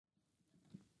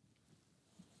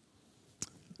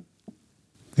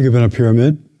Think about a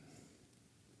pyramid.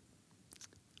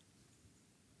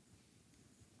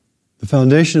 The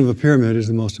foundation of a pyramid is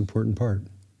the most important part.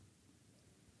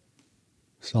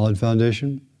 Solid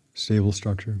foundation, stable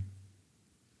structure.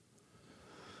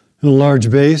 And a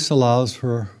large base allows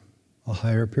for a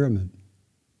higher pyramid.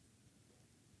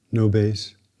 No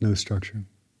base, no structure.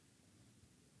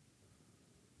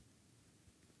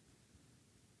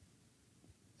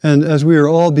 And as we are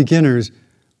all beginners,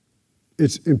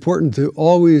 it's important to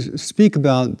always speak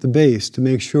about the base to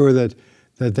make sure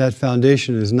that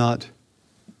foundation is not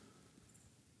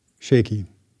shaky.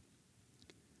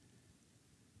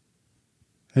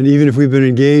 And even if we've been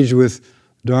engaged with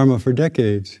Dharma for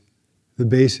decades, the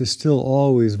base is still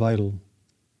always vital.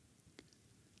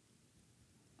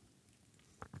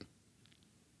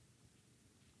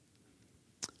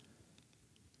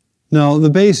 Now, the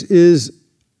base is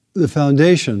the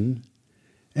foundation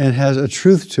and has a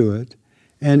truth to it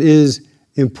and is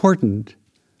important,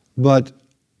 but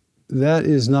that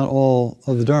is not all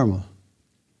of the Dharma.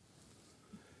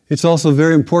 It's also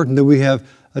very important that we have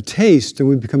a taste and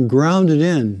we become grounded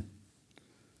in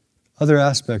other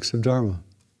aspects of Dharma.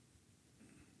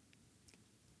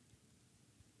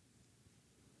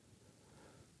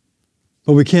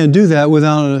 But we can't do that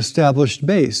without an established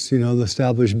base. You know, the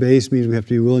established base means we have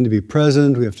to be willing to be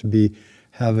present, we have to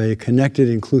have a connected,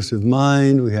 inclusive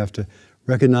mind, we have to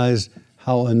recognize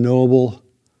how unknowable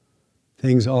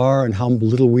things are and how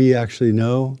little we actually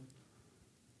know.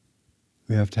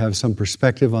 We have to have some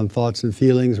perspective on thoughts and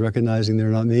feelings, recognizing they're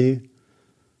not me.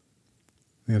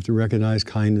 We have to recognize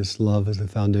kindness, love as the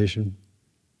foundation.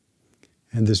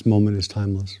 And this moment is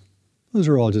timeless. Those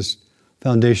are all just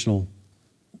foundational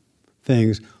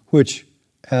things, which,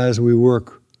 as we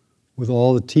work with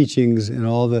all the teachings and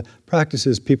all the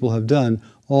practices people have done,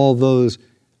 all those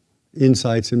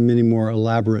insights and many more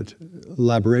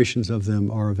elaborations of them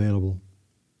are available.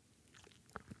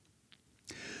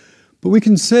 But we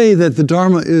can say that the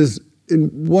Dharma is,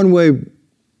 in one way,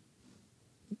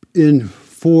 in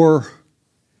 4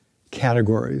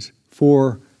 categories,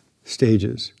 4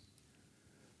 stages.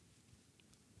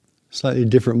 Slightly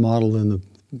different model than the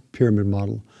pyramid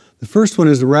model. The first one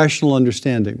is the rational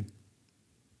understanding.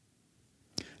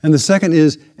 And the second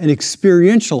is an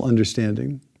experiential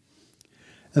understanding.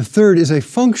 The third is a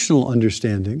functional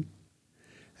understanding.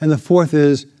 And the fourth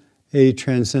is a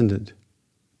transcendent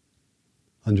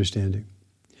understanding.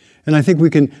 And I think we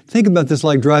can think about this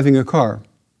like driving a car.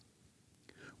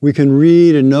 We can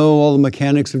read and know all the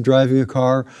mechanics of driving a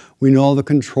car. We know all the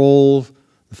controls,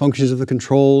 the functions of the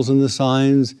controls and the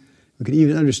signs. We can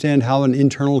even understand how an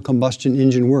internal combustion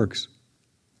engine works.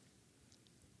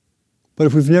 But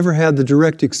if we've never had the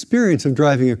direct experience of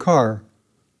driving a car,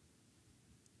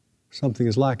 something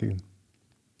is lacking.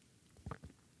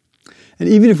 And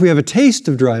even if we have a taste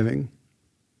of driving,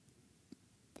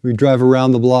 we drive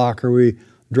around the block or we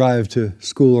drive to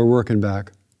school or work and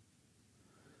back.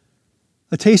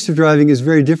 A taste of driving is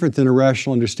very different than a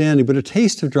rational understanding, but a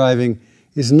taste of driving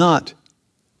is not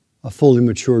a fully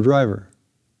mature driver.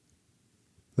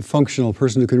 The functional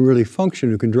person who can really function,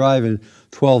 who can drive in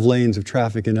 12 lanes of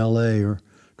traffic in LA or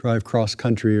drive cross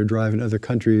country or drive in other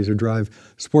countries or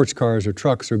drive sports cars or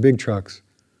trucks or big trucks,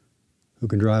 who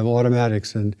can drive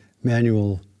automatics and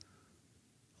manual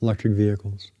electric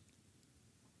vehicles.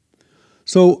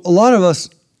 So a lot of us,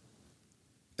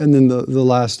 and then the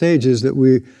last stage is that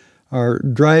we are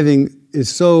driving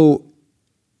is so,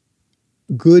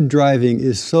 good driving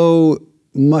is so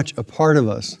much a part of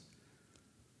us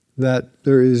that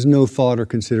there is no thought or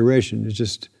consideration. It's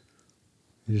just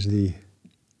the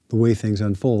way things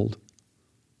unfold.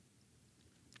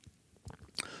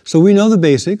 So we know the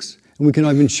basics, and we can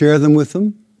even share them with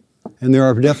them. And there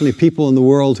are definitely people in the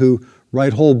world who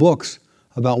write whole books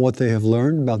about what they have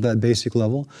learned, about that basic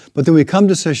level. But then we come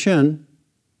to Sesshin,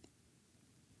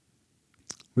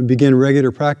 we begin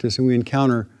regular practice, and we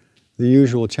encounter the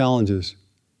usual challenges.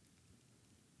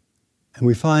 And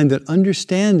we find that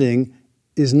understanding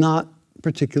is not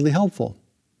particularly helpful.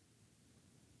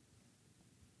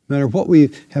 No matter what we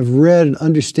have read and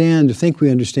understand or think we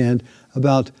understand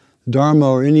about Dharma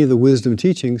or any of the wisdom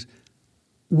teachings,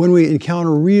 when we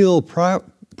encounter real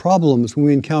problems, when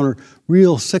we encounter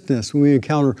real sickness, when we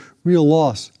encounter real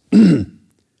loss, what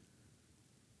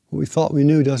we thought we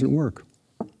knew doesn't work.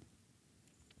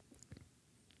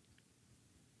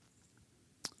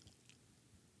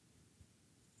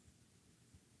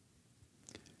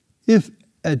 If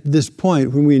at this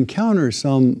point, when we encounter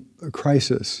some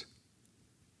crisis,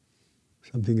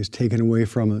 something is taken away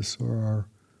from us, or our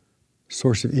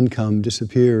source of income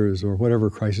disappears, or whatever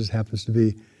crisis happens to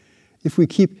be, if we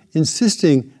keep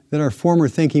insisting that our former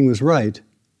thinking was right,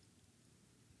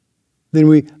 then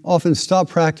we often stop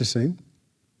practicing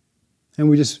and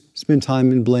we just spend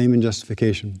time in blame and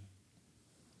justification.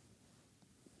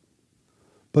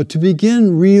 But to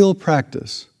begin real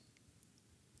practice,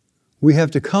 we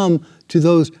have to come to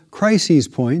those crises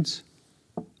points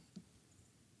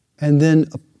and then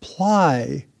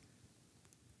apply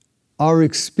our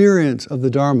experience of the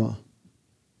Dharma.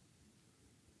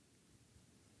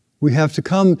 We have to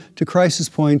come to crisis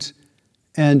points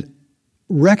and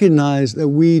recognize that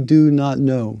we do not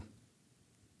know.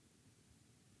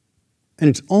 And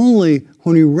it's only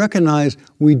when we recognize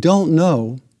we don't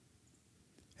know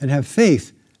and have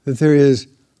faith that there is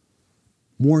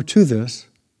more to this,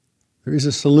 there is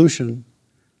a solution,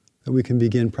 that we can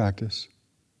begin practice.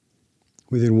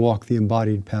 We then walk the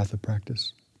embodied path of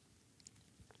practice.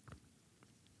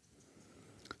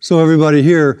 So everybody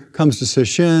here comes to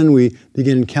Sesshin, we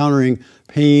begin encountering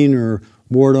pain or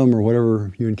boredom or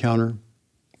whatever you encounter.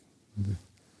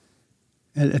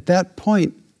 And at that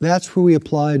point, that's where we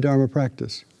apply Dharma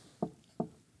practice.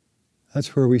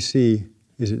 That's where we see,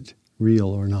 is it real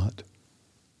or not?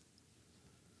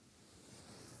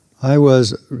 I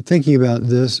was thinking about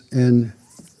this and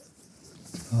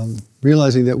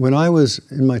realizing that when I was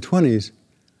in my 20s,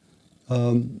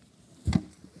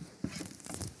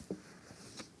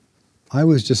 I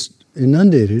was just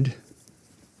inundated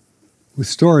with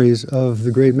stories of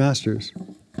the great masters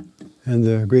and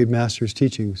the great masters'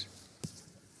 teachings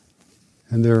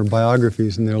and their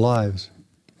biographies and their lives.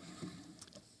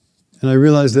 And I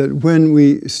realized that when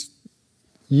we,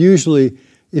 usually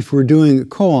if we're doing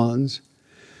koans,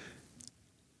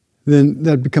 then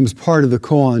that becomes part of the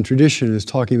koan tradition, is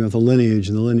talking about the lineage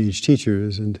and the lineage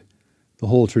teachers and the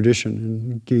whole tradition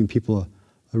and giving people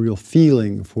a real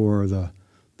feeling for the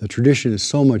tradition is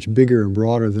so much bigger and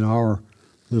broader than our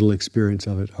little experience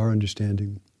of it, our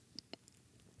understanding.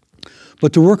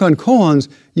 But to work on koans,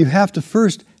 you have to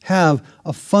first have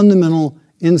a fundamental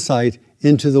insight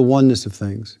into the oneness of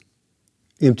things,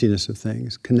 emptiness of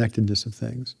things, connectedness of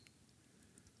things.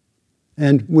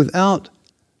 And without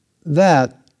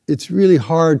that, it's really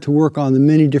hard to work on the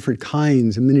many different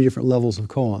kinds and many different levels of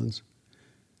koans.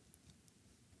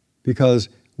 Because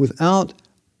without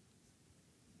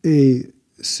a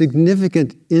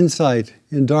significant insight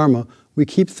in Dharma, we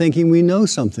keep thinking we know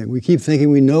something. We keep thinking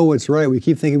we know what's right. We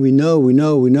keep thinking we know.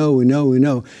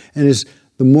 And it's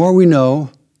the more we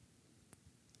know,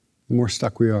 the more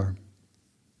stuck we are.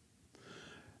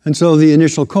 And so the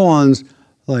initial koans,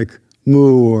 like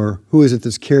Mu, or who is it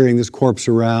that's carrying this corpse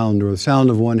around, or the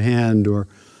sound of one hand, or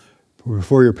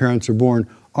before your parents are born,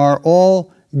 are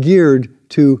all geared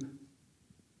to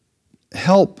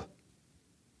help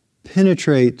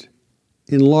penetrate,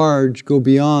 enlarge, go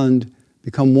beyond,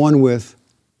 become one with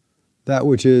that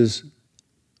which is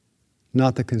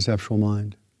not the conceptual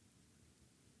mind.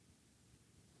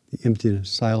 The emptiness,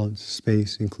 silence,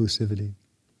 space, inclusivity.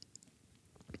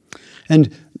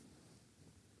 And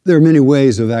there are many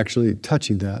ways of actually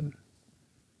touching that.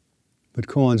 But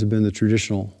koans have been a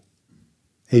traditional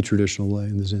way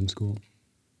in the Zen school.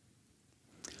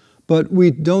 But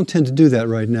we don't tend to do that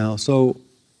right now. So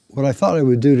what I thought I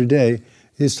would do today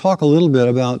is talk a little bit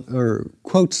about, or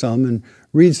quote some and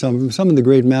read some from some of the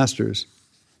great masters.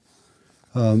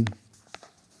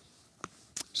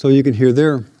 So you can hear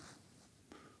their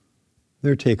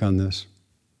take on this.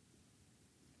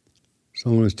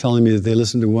 Someone was telling me that they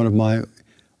listened to one of my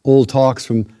old talks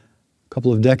from a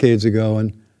couple of decades ago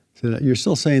and said, "You're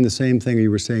still saying the same thing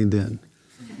you were saying then."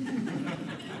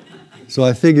 So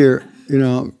I figure,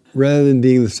 rather than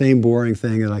being the same boring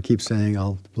thing that I keep saying,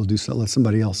 let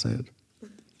somebody else say it.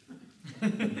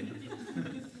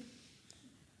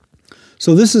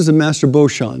 So this is a Master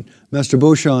Boshan. Master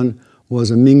Boshan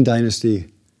was a Ming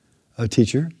Dynasty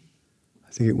teacher.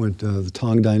 I think it went the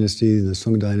Tang Dynasty, the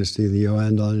Sung Dynasty, the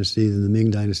Yuan Dynasty, and the Ming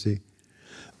Dynasty.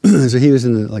 So he was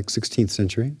in the 16th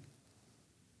century,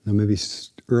 maybe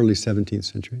early 17th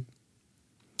century,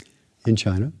 in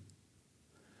China.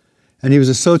 And he was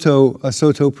a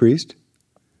Soto priest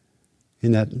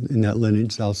in that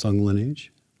lineage, Lao Sung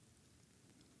lineage.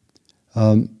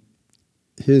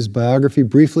 His biography,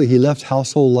 briefly, he left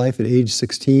household life at age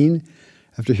 16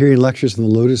 after hearing lectures on the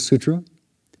Lotus Sutra.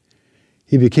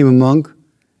 He became a monk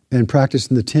and practiced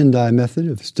in the Tendai method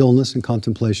of stillness and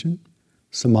contemplation,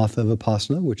 Samatha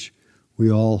Vipassana, which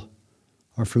we all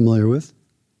are familiar with.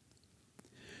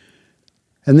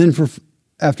 And then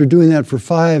after doing that for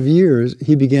 5 years,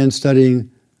 he began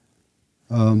studying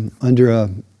under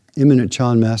an eminent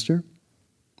Chan master.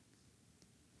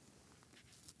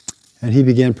 And he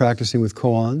began practicing with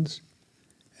koans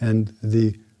and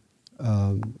the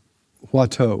Hua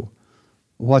To.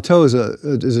 Hua To is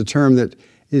a term that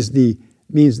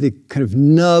means the kind of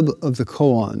nub of the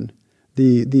koan,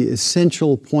 the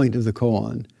essential point of the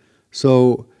koan.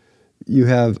 So you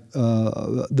have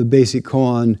the basic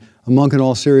koan. A monk in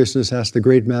all seriousness asked the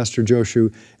great master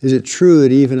Joshu, is it true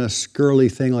that even a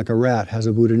scurly thing like a rat has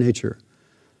a Buddha nature?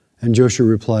 And Joshu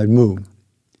replied, mu.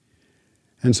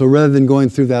 And so rather than going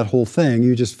through that whole thing,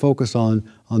 you just focus on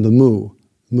the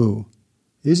mu.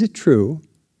 Is it true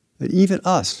that even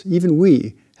us, even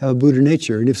we, have a Buddha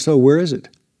nature? And if so, where is it?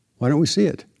 Why don't we see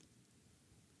it?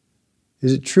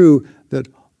 Is it true that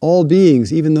all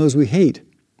beings, even those we hate,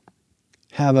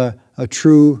 have a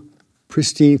true,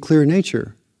 pristine, clear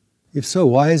nature? If so,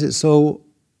 why is it so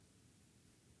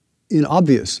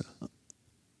inobvious?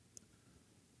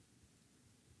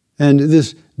 And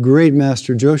this great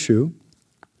master Joshu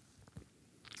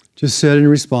just said in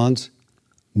response,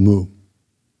 mu.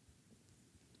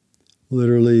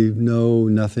 Literally, no,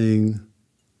 nothing.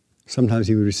 Sometimes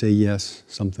he would say yes,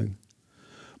 something.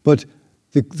 But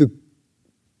the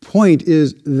point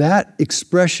is that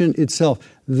expression itself,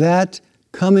 that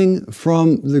coming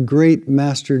from the great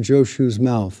master Joshu's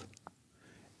mouth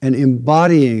and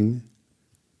embodying,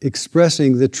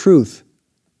 expressing the truth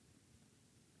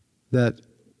that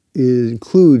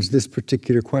includes this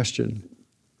particular question,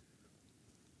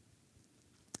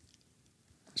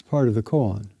 is part of the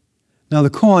koan. Now, the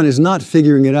koan is not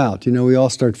figuring it out. You know, we all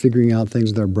start figuring out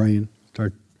things with our brain,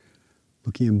 start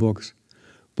looking in books.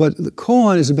 But the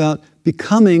koan is about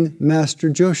becoming Master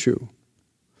Joshu,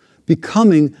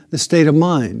 becoming the state of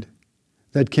mind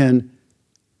that can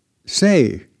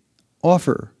say,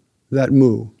 offer that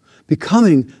mu,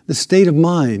 becoming the state of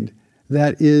mind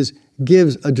that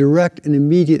gives a direct and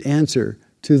immediate answer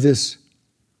to this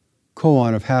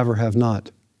koan of have or have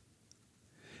not.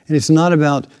 And it's not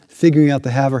about figuring out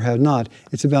the have or have not.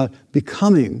 It's about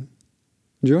becoming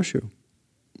Joshu.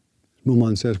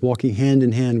 Muman says, walking hand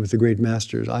in hand with the great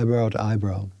masters, eyebrow to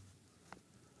eyebrow.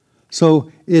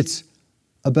 So it's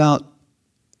about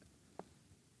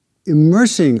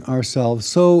immersing ourselves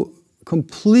so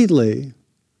completely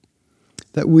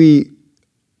that we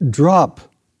drop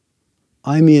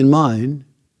I, me, and mine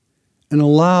and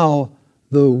allow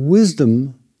the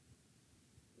wisdom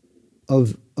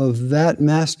of that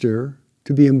master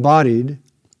to be embodied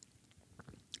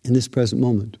in this present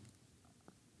moment.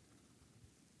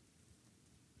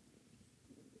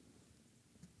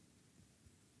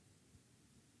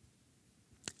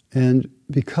 And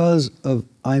because of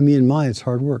I, me, and my, it's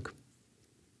hard work.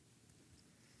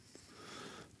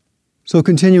 So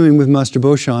continuing with Master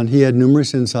Boshan, he had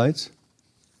numerous insights.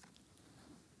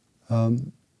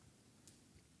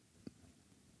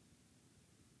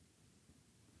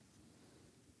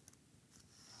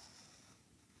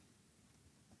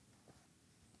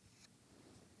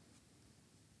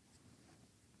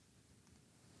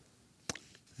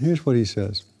 Here's what he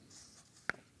says.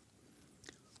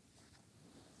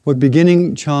 What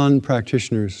beginning Chan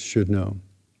practitioners should know.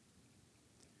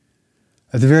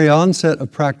 At the very onset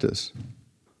of practice,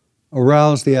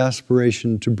 arouse the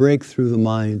aspiration to break through the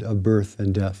mind of birth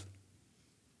and death.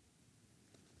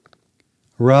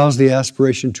 Arouse the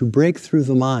aspiration to break through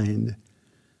the mind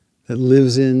that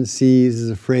lives in, sees,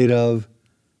 is afraid of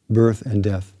birth and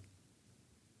death.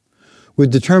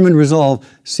 With determined resolve,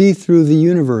 see through the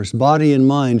universe, body and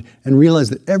mind, and realize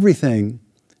that everything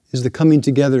is the coming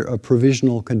together of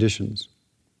provisional conditions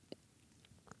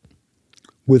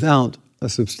without a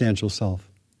substantial self.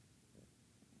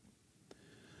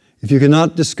 If you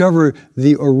cannot discover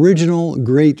the original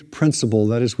great principle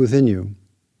that is within you,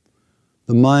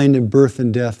 the mind of birth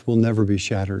and death will never be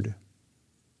shattered.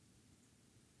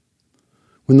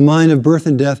 When the mind of birth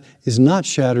and death is not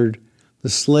shattered, the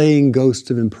slaying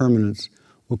ghost of impermanence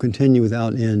will continue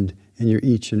without end in your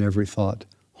each and every thought,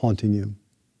 haunting you.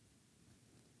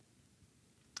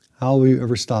 How will you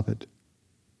ever stop it?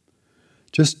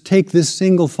 Just take this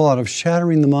single thought of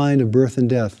shattering the mind of birth and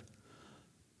death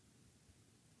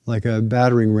like a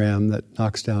battering ram that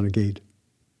knocks down a gate.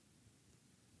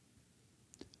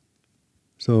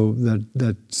 So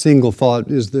that single thought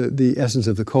is the essence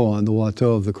of the koan, the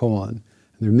wato of the koan. And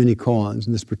there are many koans.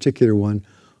 In this particular one,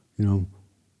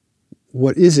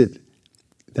 what is it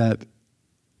that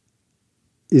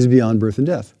is beyond birth and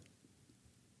death?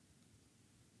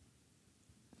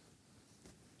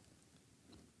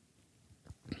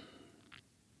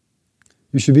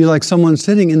 You should be like someone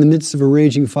sitting in the midst of a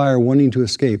raging fire wanting to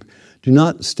escape. Do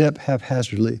not step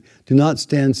haphazardly. Do not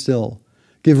stand still.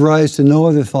 Give rise to no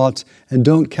other thoughts and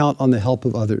don't count on the help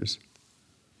of others.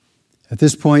 At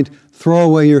this point, throw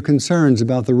away your concerns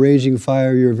about the raging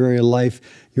fire, your very life,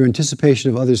 your anticipation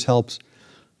of others'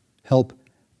 help,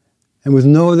 and with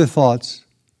no other thoughts,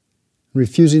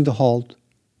 refusing to halt,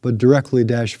 but directly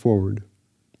dash forward.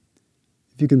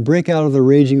 If you can break out of the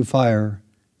raging fire,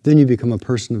 then you become a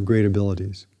person of great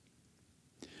abilities.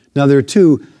 Now there are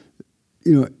two,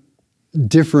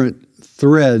 different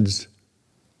threads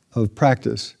of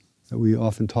practice that we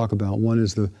often talk about. One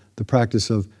is the practice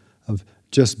of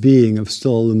just being, of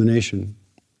still illumination.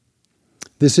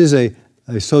 This is a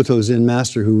Soto Zen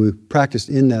master who practiced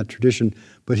in that tradition,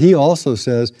 but he also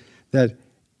says that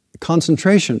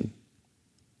concentration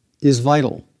is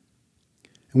vital.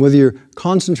 And whether you're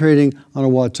concentrating on a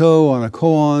Watto, on a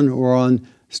koan, or on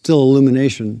still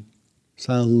illumination,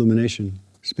 silent illumination,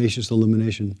 spacious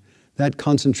illumination, that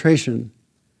concentration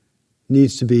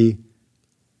needs to be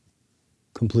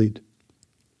complete.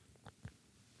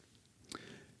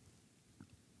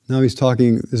 Now he's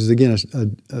talking, this is again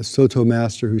a Soto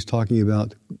master who's talking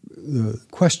about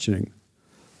questioning,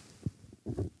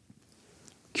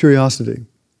 curiosity.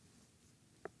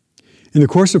 In the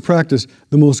course of practice,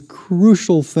 the most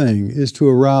crucial thing is to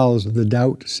arouse the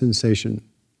doubt sensation.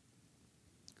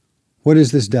 What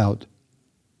is this doubt?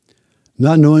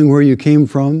 Not knowing where you came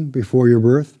from before your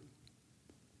birth?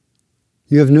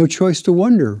 You have no choice to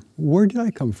wonder, where did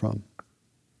I come from?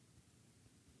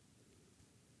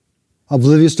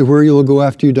 Oblivious to where you will go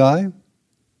after you die?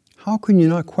 How can you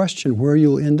not question where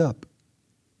you'll end up?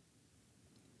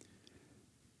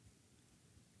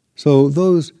 So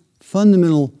those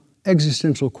fundamental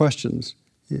existential questions,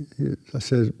 I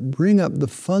said, bring up the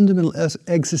fundamental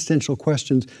existential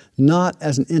questions, not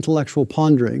as an intellectual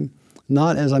pondering,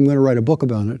 not as I'm going to write a book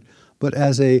about it, but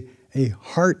as a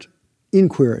heart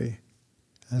inquiry,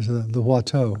 as the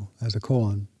Watto, as a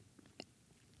koan.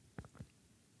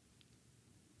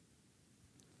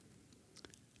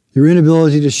 Your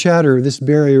inability to shatter this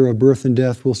barrier of birth and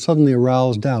death will suddenly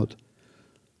arouse doubt,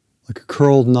 like a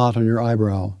curled knot on your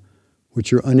eyebrow,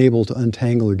 which you're unable to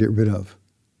untangle or get rid of.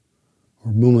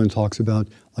 Or Buman talks about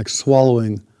like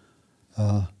swallowing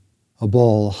a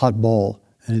hot ball,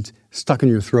 and it's stuck in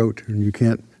your throat, and you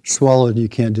can't swallow it, and you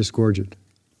can't disgorge it.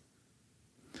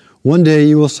 One day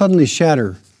you will suddenly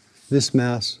shatter this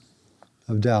mass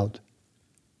of doubt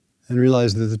and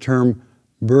realize that the term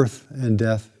birth and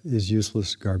death is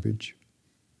useless garbage.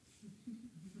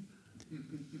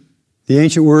 The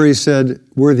ancient worthies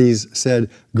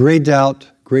said, great doubt,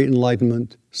 great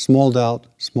enlightenment, small doubt,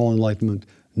 small enlightenment,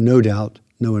 no doubt,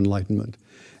 no enlightenment.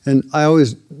 And I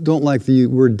always don't like the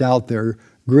word doubt there.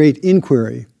 Great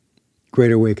inquiry,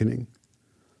 great awakening.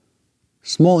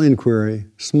 Small inquiry,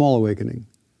 small awakening.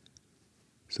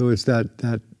 So it's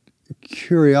that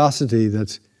curiosity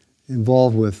that's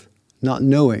involved with not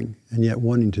knowing and yet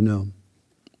wanting to know.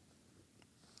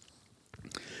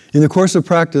 In the course of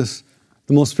practice,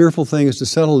 the most fearful thing is to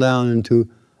settle down into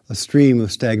a stream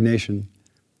of stagnation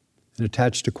and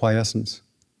attach to quiescence,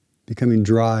 becoming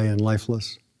dry and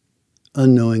lifeless,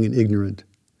 unknowing and ignorant,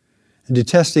 and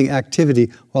detesting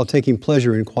activity while taking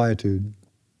pleasure in quietude.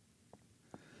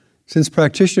 Since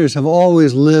practitioners have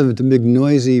always lived amid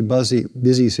noisy,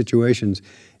 busy situations,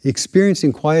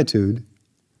 experiencing quietude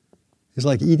is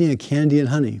like eating a candy and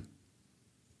honey.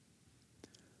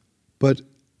 But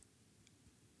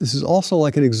this is also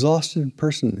like an exhausted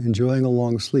person enjoying a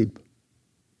long sleep.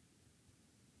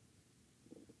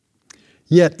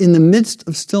 Yet, in the midst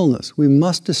of stillness, we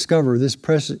must discover this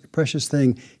precious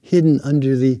thing hidden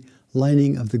under the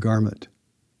lining of the garment.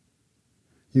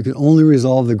 You can only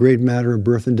resolve the great matter of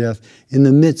birth and death in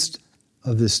the midst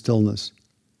of this stillness,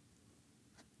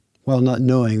 while not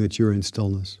knowing that you're in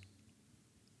stillness.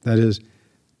 That is,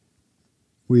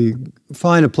 we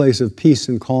find a place of peace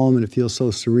and calm and it feels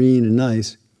so serene and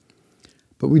nice,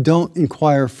 but we don't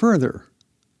inquire further.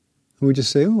 And we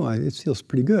just say, oh, it feels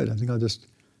pretty good. I think I'll just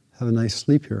have a nice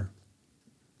sleep here.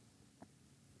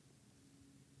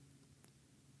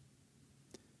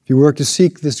 If you work to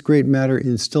seek this great matter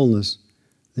in stillness,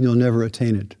 then you'll never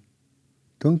attain it.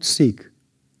 Don't seek.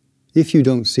 If you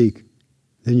don't seek,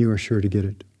 then you are sure to get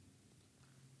it.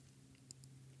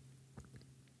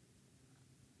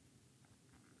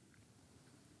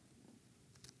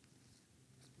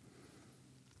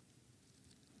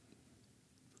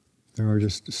 There are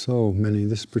just so many.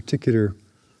 This particular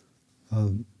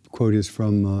quote is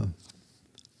from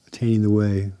Attaining the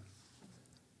Way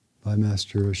by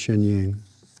Master Shen Yang.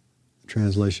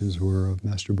 Translations were of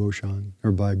Master Boshan,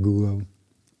 or by Guo.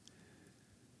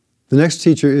 The next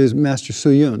teacher is Master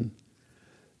Su Yun.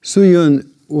 Su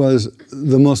Yun was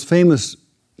the most famous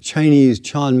Chinese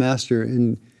Chan master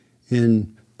in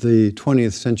the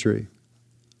 20th century.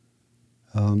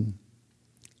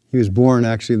 He was born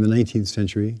actually in the 19th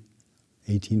century,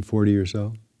 1840 or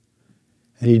so,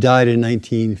 and he died in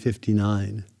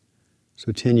 1959.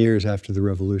 so 10 years after the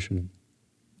revolution.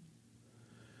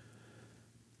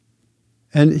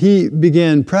 And he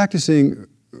began practicing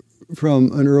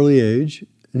from an early age,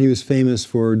 and he was famous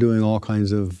for doing all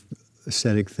kinds of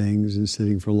ascetic things and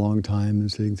sitting for a long time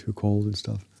and sitting through cold and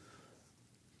stuff.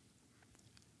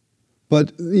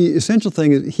 But the essential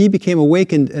thing is he became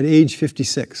awakened at age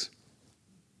 56.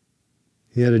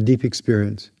 He had a deep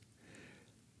experience.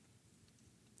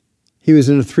 He was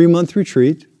in a 3-month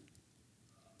retreat,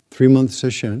 3-month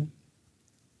session,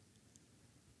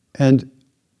 and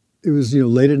it was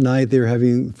late at night. They were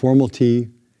having formal tea,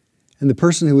 and the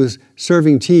person who was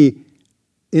serving tea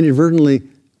inadvertently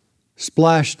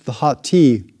splashed the hot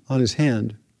tea on his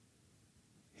hand.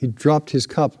 He dropped his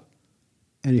cup,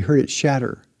 and he heard it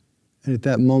shatter. And at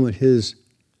that moment, his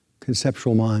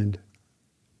conceptual mind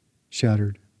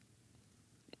shattered.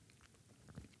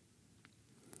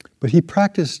 But he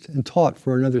practiced and taught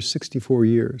for another 64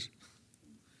 years.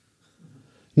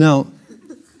 Now,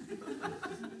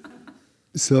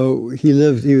 so he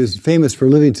was famous for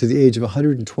living to the age of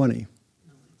 120.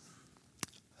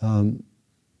 And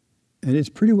it's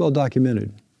pretty well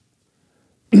documented.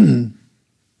 The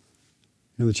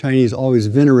Chinese always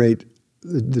venerate,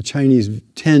 the Chinese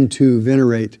tend to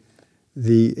venerate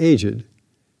the aged.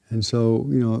 And so,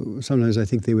 sometimes I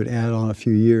think they would add on a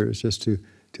few years just to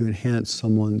enhance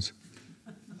someone's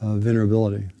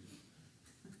venerability.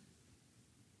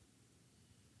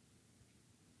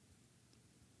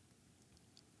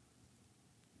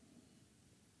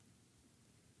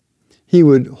 He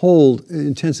would hold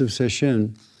intensive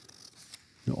sesshin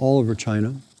all over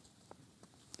China.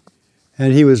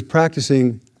 And he was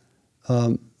practicing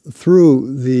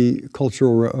through the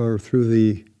Cultural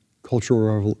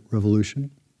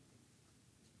Revolution.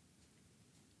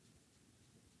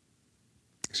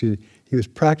 Excuse me. He was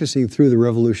practicing through the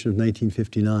revolution of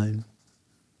 1959.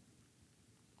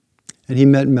 And he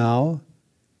met Mao,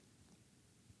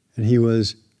 and he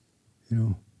was,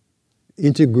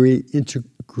 integrally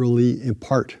a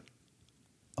part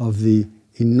of the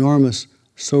enormous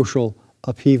social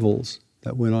upheavals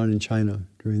that went on in China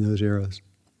during those eras.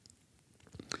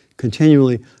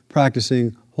 Continually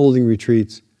practicing, holding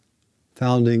retreats,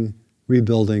 founding,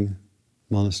 rebuilding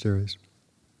monasteries.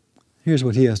 Here's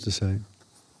what he has to say.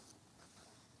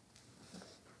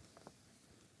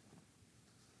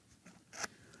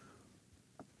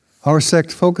 Our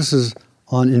sect focuses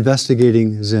on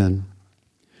investigating Zen.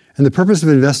 And the purpose of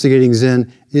investigating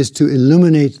Zen is to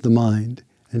illuminate the mind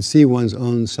and see one's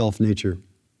own self-nature,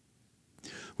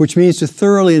 which means to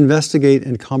thoroughly investigate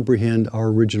and comprehend our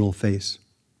original face.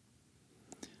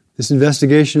 This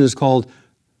investigation is called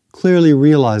clearly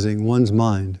realizing one's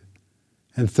mind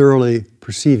and thoroughly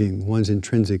perceiving one's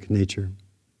intrinsic nature.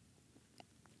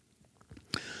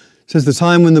 Since the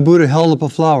time when the Buddha held up a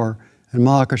flower and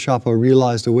Mahakashapa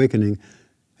realized awakening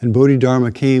and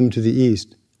Bodhidharma came to the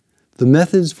east, the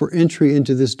methods for entry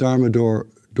into this Dharma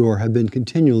door have been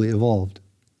continually evolved.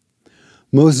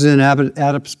 Most Zen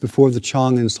adepts before the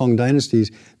Chang and Song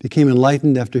dynasties became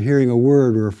enlightened after hearing a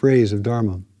word or a phrase of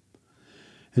Dharma.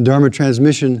 And Dharma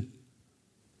transmission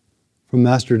from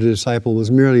master to disciple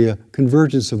was merely a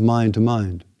convergence of mind to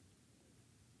mind.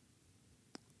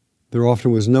 There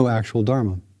often was no actual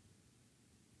Dharma.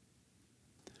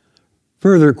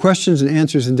 Further, questions and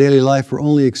answers in daily life were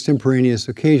only extemporaneous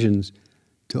occasions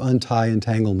to untie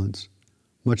entanglements,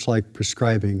 much like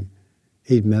prescribing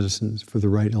 8 medicines for the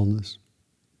right illness.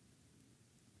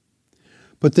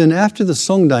 But then after the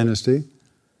Song dynasty,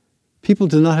 people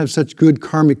did not have such good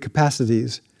karmic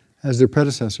capacities as their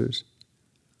predecessors.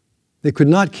 They could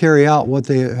not carry out what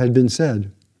they had been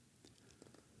said.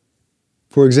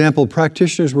 For example,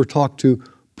 practitioners were taught to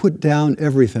put down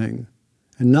everything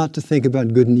and not to think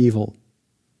about good and evil.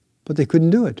 But they couldn't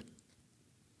do it.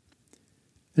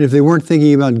 And if they weren't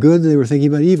thinking about good, they were thinking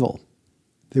about evil.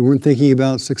 They weren't thinking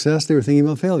about success, they were thinking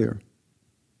about failure.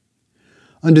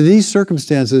 Under these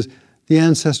circumstances, the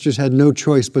ancestors had no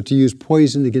choice but to use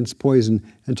poison against poison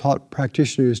and taught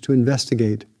practitioners to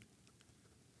investigate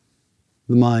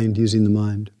the mind using the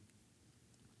mind.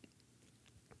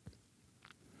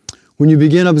 When you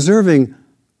begin observing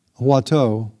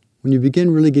Huatou, when you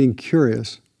begin really getting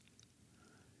curious,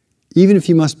 even if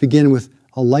you must begin with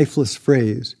a lifeless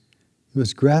phrase, you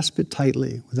must grasp it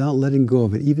tightly without letting go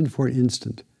of it, even for an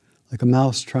instant, like a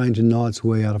mouse trying to gnaw its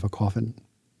way out of a coffin.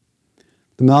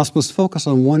 The mouse must focus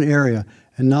on one area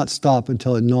and not stop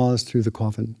until it gnaws through the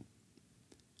coffin.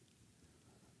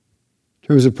 In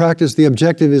terms of practice, the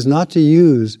objective is not to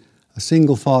use a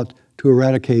single thought to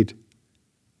eradicate,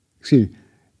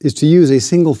 is to use a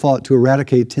single thought to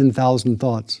eradicate 10,000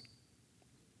 thoughts.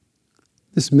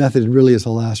 This method really is a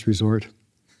last resort.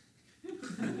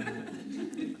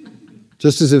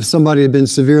 Just as if somebody had been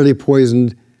severely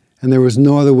poisoned and there was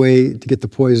no other way to get the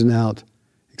poison out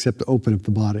except to open up the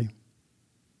body.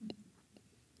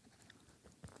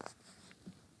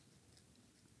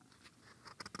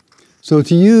 So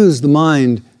to use the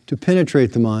mind to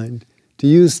penetrate the mind, to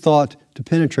use thought to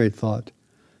penetrate thought.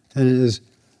 And as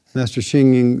Master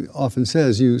Xing Ying often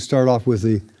says, you start off with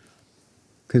the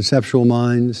conceptual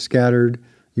mind, scattered.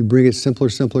 You bring it simpler,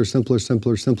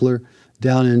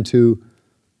 down into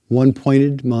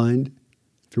one-pointed mind.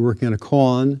 If you're working on a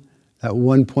koan, that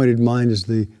one-pointed mind is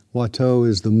the Wato,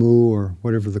 is the Mu, or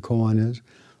whatever the koan is.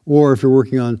 Or if you're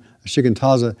working on a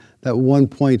shikantaza, that one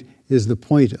point is the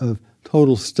point of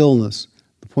total stillness,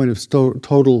 the point of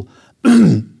total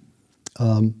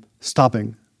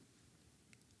stopping,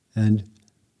 and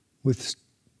with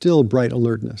still bright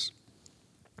alertness.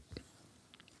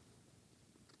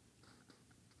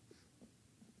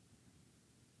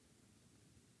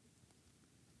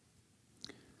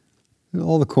 And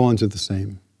all the koans are the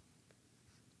same,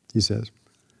 he says.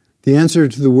 The answer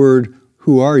to the word,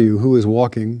 who are you, who is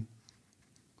walking,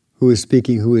 who is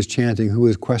speaking, who is chanting, who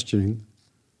is questioning,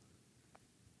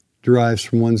 derives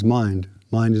from one's mind.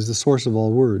 Mind is the source of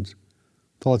all words.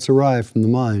 Thoughts arise from the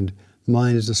mind. The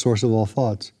mind is the source of all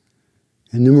thoughts.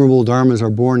 Innumerable dharmas are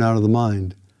born out of the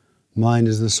mind. Mind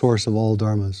is the source of all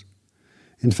dharmas.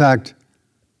 In fact,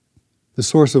 the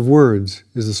source of words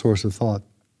is the source of thought.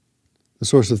 The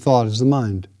source of thought is the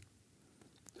mind.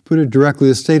 To put it directly,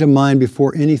 the state of mind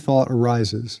before any thought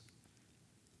arises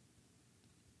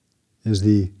is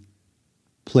the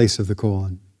place of the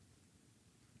koan.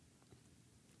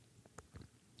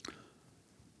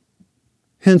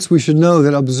 Hence, we should know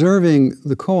that observing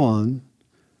the koan,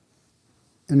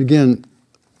 and again,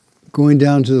 going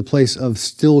down to the place of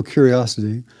still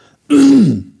curiosity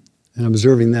and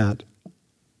observing that,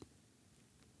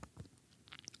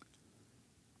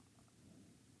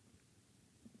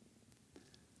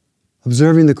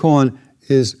 observing the koan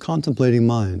is contemplating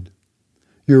mind.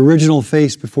 Your original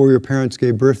face before your parents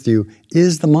gave birth to you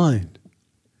is the mind,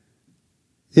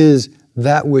 is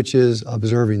that which is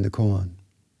observing the koan.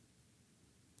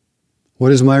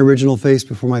 What is my original face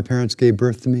before my parents gave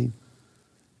birth to me?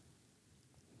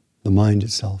 The mind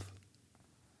itself.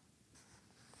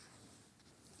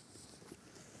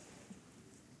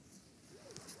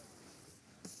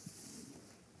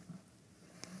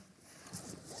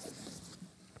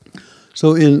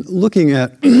 So in looking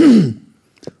at the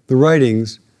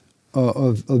writings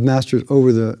of masters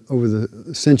over the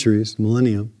centuries,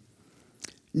 millennium,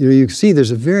 you see there's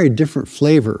a very different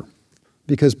flavor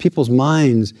because people's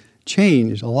minds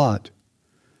changed a lot.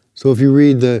 So if you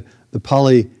read the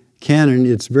Pali Canon,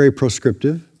 it's very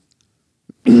prescriptive.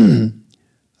 Don't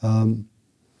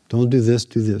do this,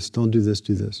 do this. Don't do this,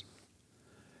 do this.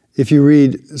 If you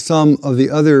read some of the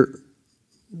other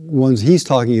ones he's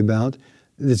talking about,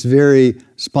 it's very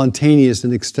spontaneous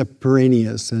and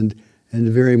extemporaneous and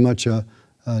very much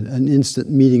an instant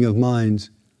meeting of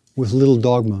minds with little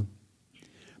dogma.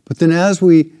 But then as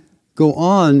we go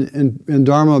on and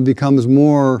Dharma becomes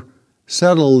more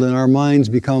settled and our minds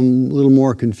become a little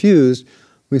more confused,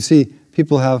 we see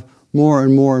people have more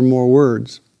and more and more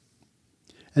words.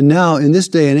 And now, in this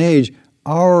day and age,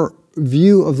 our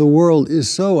view of the world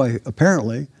is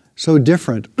apparently so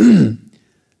different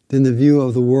than the view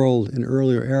of the world in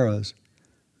earlier eras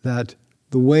that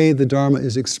the way the Dharma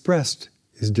is expressed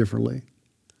is differently.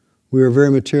 We are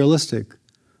very materialistic.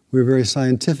 We are very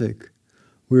scientific.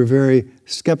 We are very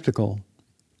skeptical.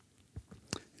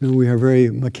 We are very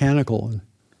mechanical and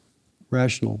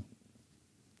rational.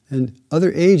 And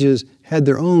other ages had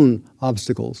their own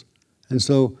obstacles. And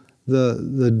so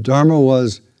the Dharma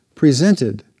was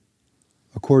presented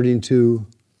according to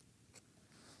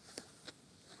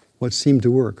what seemed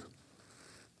to work.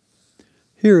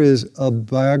 Here is a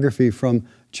biography from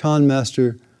Chan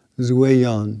Master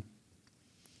Zuiyan.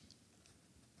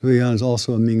 Zuiyan is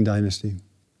also a Ming Dynasty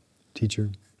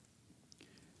teacher.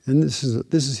 And this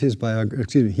is his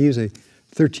biography. He is a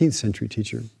 13th century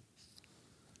teacher.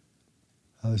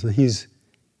 So he's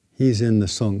in the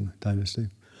Sung dynasty.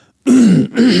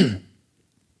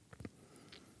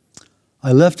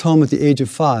 I left home at the age of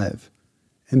 5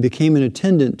 and became an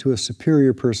attendant to a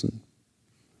superior person.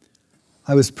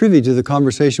 I was privy to the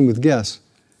conversation with guests,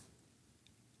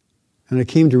 and I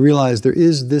came to realize there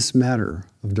is this matter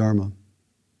of Dharma.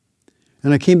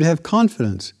 And I came to have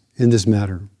confidence in this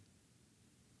matter.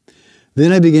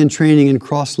 Then I began training in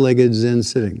cross-legged Zen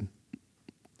sitting.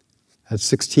 At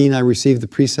 16, I received the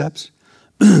precepts,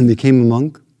 became a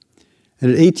monk, and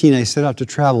at 18, I set out to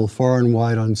travel far and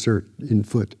wide on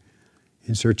foot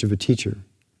in search of a teacher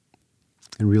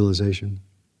and realization.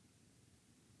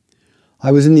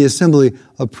 I was in the assembly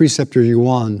of Preceptor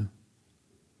Yuan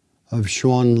of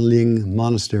Xuanling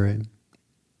Monastery,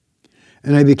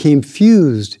 and I became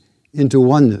fused into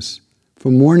oneness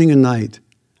from morning and night.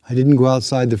 I didn't go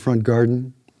outside the front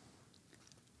garden.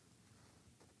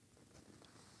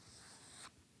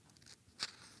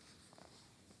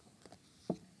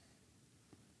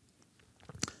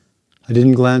 I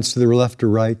didn't glance to the left or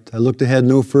right. I looked ahead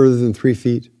no further than 3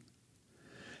 feet.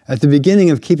 At the beginning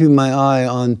of keeping my eye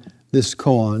on this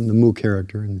koan, the Mu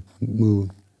character, and Mu,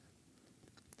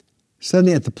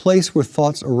 suddenly at the place where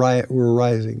thoughts were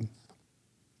arising,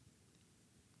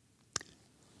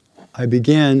 I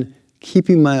began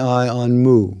keeping my eye on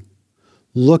Mu,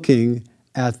 looking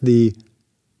at the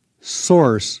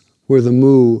source where the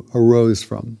Mu arose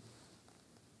from.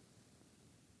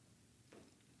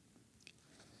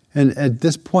 And at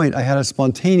this point, I had a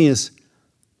spontaneous,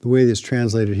 the way it's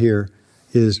translated here,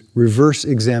 is reverse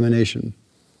examination.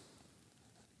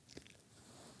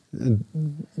 And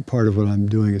part of what I'm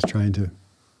doing is trying to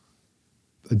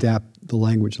adapt the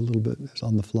language a little bit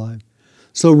on the fly.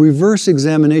 So reverse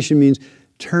examination means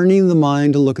turning the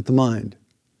mind to look at the mind.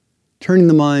 Turning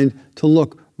the mind to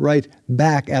look right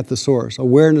back at the source.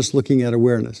 Awareness looking at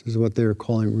awareness is what they're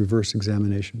calling reverse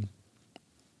examination.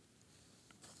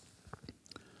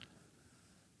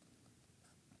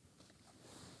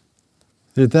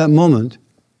 And at that moment,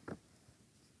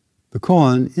 the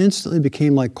koan instantly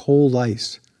became like cold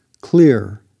ice,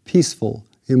 clear, peaceful,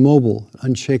 immobile,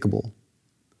 unshakable.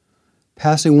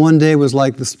 Passing one day was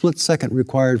like the split second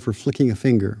required for flicking a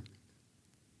finger.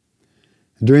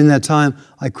 And during that time,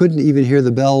 I couldn't even hear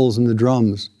the bells and the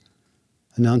drums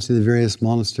announcing the various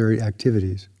monastery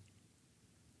activities.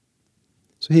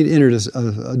 So he'd entered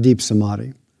a deep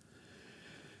samadhi.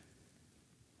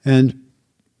 And,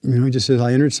 he just says,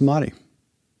 I entered samadhi.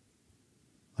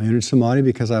 I entered samadhi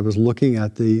because I was looking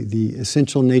at the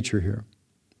essential nature here.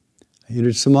 I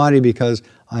entered samadhi because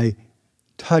I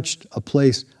touched a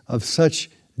place of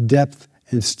such depth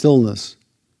and stillness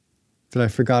that I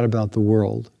forgot about the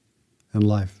world and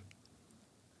life.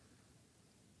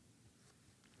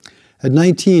 At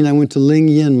 19, I went to Ling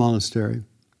Yin Monastery.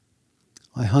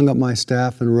 I hung up my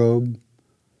staff and robe.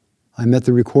 I met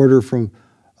the recorder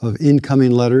of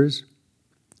incoming letters,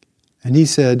 and he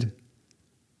said,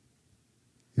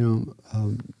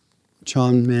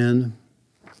 Chan Man,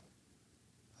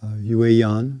 Yue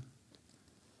Yan.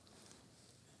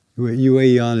 Yue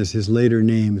Yan is his later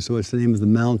name, so it's the name of the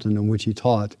mountain on which he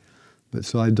taught, but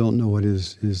so I don't know what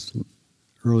his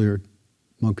earlier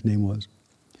monk name was.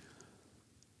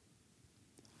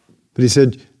 But he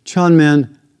said, Chan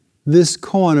Man, this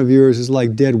koan of yours is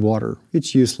like dead water.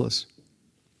 It's useless.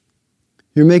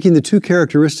 You're making the two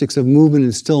characteristics of movement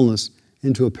and stillness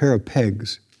into a pair of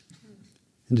pegs,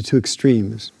 into two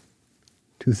extremes,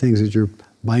 two things that you're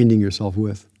binding yourself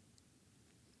with.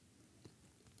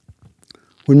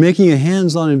 When making a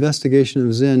hands-on investigation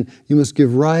of Zen, you must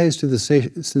give rise to the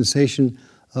sensation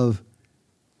of,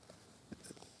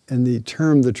 and the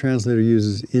term the translator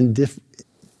uses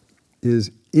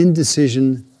is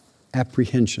indecision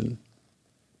apprehension.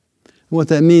 And what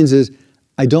that means is,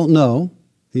 I don't know,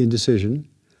 the indecision,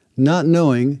 not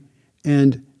knowing,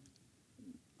 and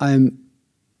I'm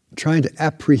trying to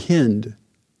apprehend,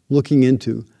 looking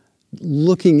into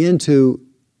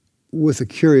with a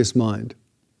curious mind.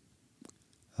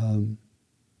 I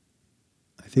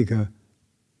think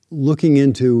looking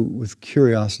into with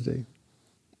curiosity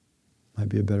might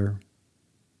be a better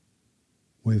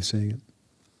way of saying it.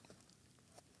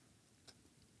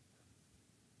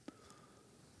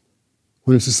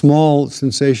 When it's a small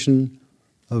sensation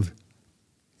of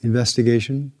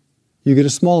investigation, you get a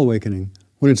small awakening.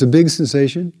 When it's a big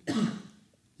sensation,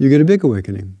 you get a big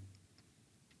awakening.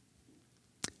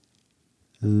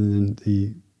 And then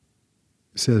he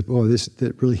says,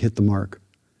 that really hit the mark.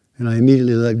 And I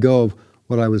immediately let go of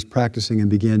what I was practicing and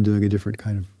began doing a different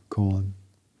kind of koan.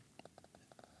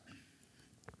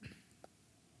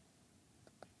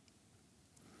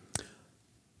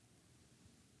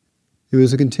 It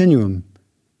was a continuum.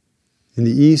 In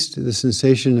the East, the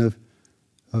sensation of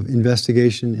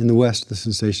investigation. In the West, the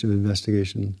sensation of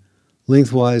investigation.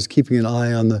 Lengthwise, keeping an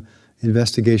eye on the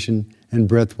investigation, and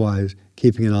breadthwise,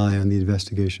 keeping an eye on the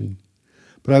investigation.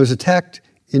 But I was attacked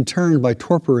in turn by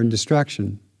torpor and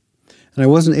distraction, and I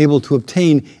wasn't able to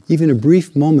obtain even a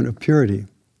brief moment of purity.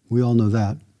 We all know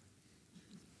that.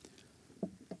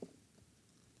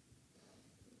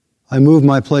 I moved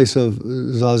my place of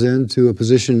zazen to a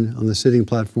position on the sitting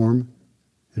platform,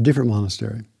 a different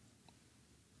monastery.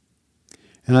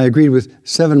 And I agreed with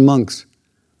 7 monks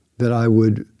that I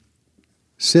would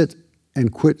sit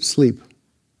and quit sleep.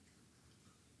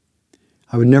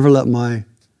 I would never let my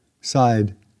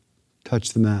side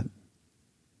touch the mat.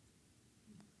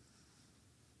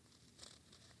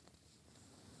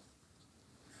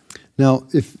 Now,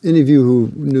 if any of you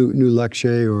who knew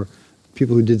Lakshay or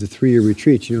people who did the 3-year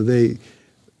retreat, in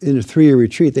a 3-year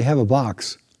retreat, they have a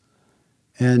box.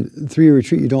 And 3-year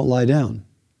retreat, you don't lie down.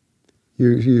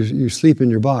 You sleep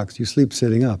in your box. You sleep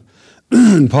sitting up.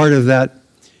 Part of that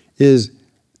is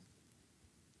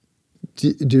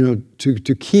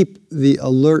to keep the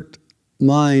alert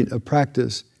mind of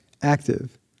practice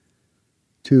active,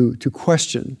 to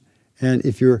question. And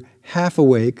if you're half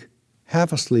awake,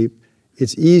 half asleep,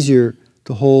 it's easier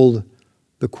to hold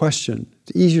the question.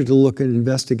 It's easier to look and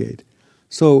investigate.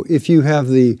 So if you have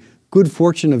the good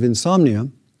fortune of insomnia,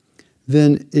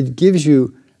 then it gives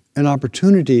you an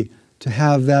opportunity to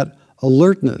have that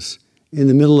alertness in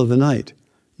the middle of the night.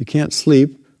 You can't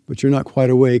sleep, but you're not quite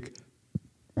awake.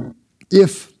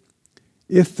 If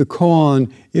the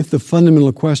koan, if the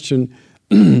fundamental question,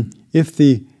 if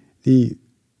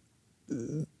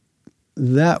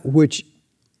that which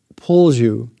pulls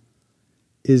you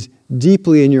is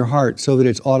deeply in your heart so that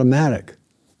it's automatic,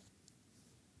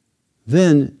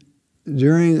 then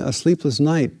during a sleepless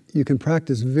night, you can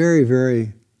practice very,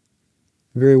 very,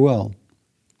 very well.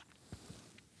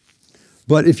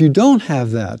 But if you don't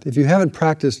have that, if you haven't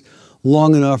practiced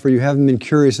long enough or you haven't been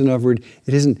curious enough or it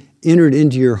hasn't entered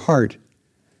into your heart,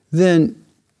 then,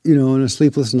 in a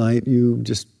sleepless night, you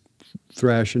just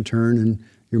thrash and turn and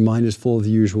your mind is full of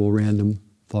the usual random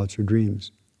thoughts or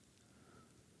dreams.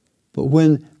 But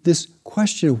when this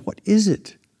question of what is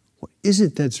it? What is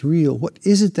it that's real? What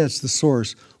is it that's the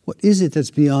source? What is it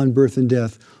that's beyond birth and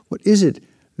death? What is it?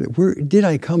 Where did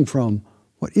I come from?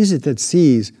 What is it that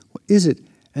sees? What is it?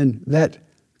 And that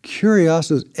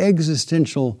curiosity, those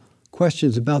existential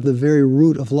questions about the very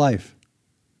root of life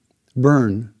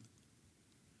burn.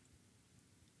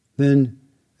 Then,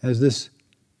 as this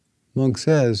monk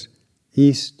says,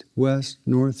 east, west,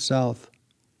 north, south,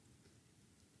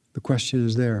 the question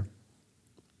is there.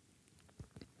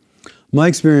 My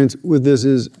experience with this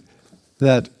is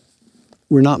that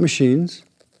we're not machines.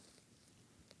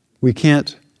 We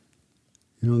can't,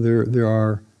 there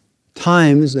are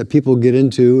times that people get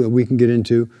into, that we can get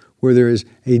into, where there is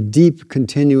a deep,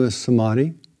 continuous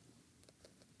samadhi.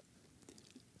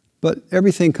 But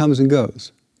everything comes and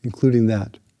goes, including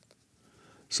that.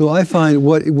 So I find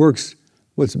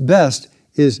what's best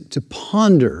is to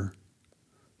ponder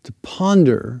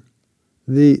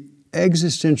the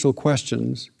existential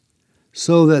questions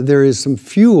so that there is some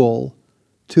fuel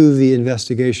to the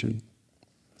investigation.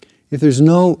 If there's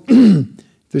no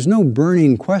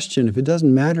burning question, if it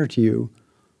doesn't matter to you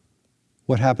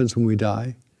what happens when we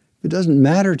die, if it doesn't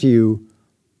matter to you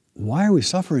why are we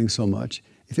suffering so much,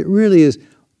 if it really is,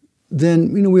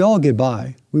 then we all get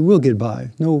by. We will get by.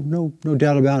 No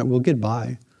doubt about it. We'll get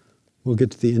by. We'll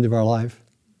get to the end of our life.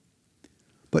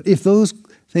 But if those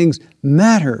things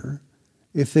matter,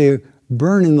 if they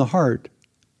burn in the heart,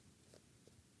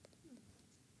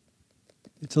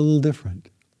 it's a little different.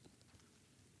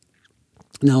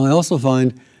 Now, I also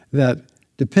find that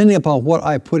depending upon what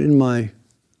I put in my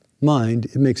mind,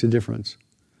 it makes a difference.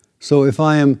 So if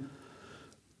I am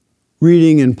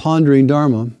reading and pondering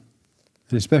Dharma,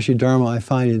 and especially Dharma I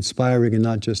find inspiring and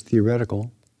not just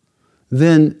theoretical,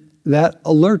 then that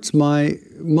alerts my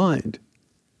mind.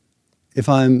 If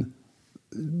I'm,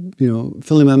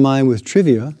 filling my mind with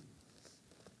trivia,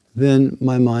 then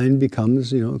my mind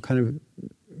becomes, kind of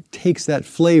takes that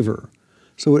flavor.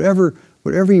 So whatever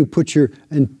you put your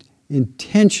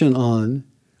intention on,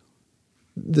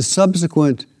 the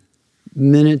subsequent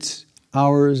minutes,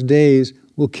 hours, days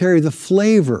will carry the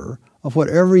flavor of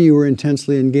whatever you were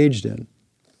intensely engaged in.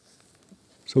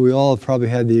 So we all have probably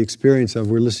had the experience of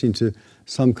we're listening to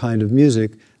some kind of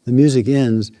music. The music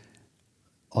ends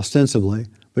ostensibly,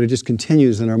 but it just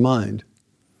continues in our mind.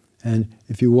 And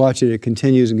if you watch it, it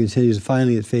continues and continues, and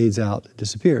finally it fades out, it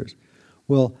disappears.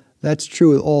 Well, that's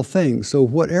true with all things. So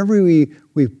whatever we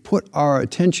put our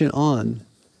attention on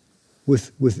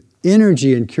with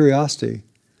energy and curiosity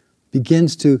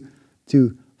begins to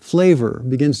flavor,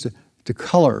 begins to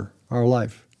color our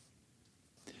life.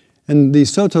 And the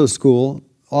Soto school,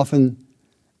 often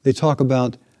they talk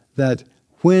about that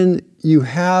when you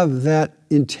have that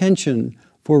intention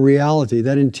for reality,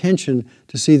 that intention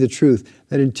to see the truth,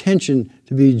 that intention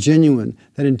to be genuine,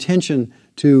 that intention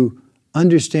to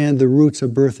understand the roots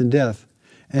of birth and death,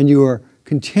 and you are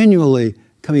continually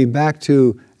coming back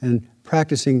to and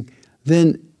practicing,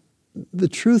 then the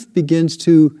truth begins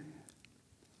to,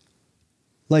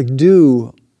 like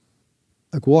dew,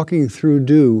 like walking through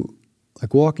dew,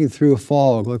 like walking through a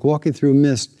fog, like walking through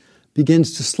mist,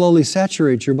 begins to slowly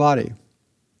saturate your body.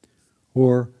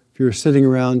 Or if you're sitting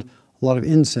around a lot of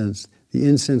incense, the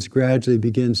incense gradually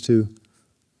begins to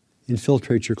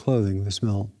infiltrate your clothing, the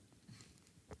smell.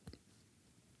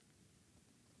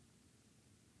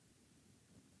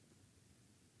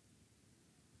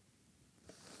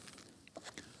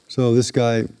 So this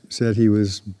guy said he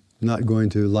was not going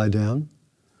to lie down.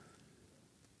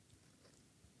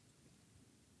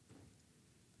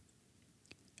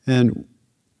 And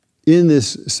in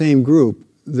this same group,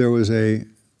 there was a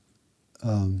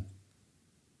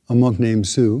monk named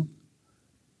Su.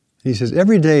 He says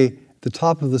every day at the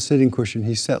top of the sitting cushion,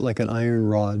 he's set like an iron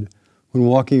rod. When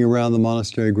walking around the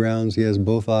monastery grounds, he has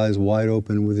both eyes wide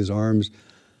open with his arms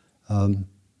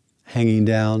hanging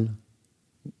down.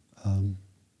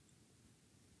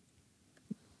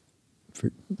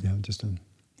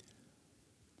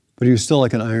 But he was still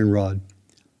like an iron rod.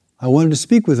 I wanted to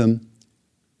speak with him,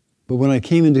 but when I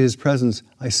came into his presence,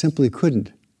 I simply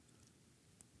couldn't.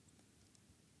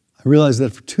 I realized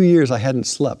that for 2 years I hadn't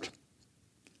slept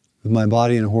with my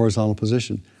body in a horizontal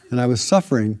position, and I was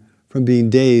suffering from being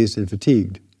dazed and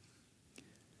fatigued.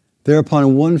 Thereupon,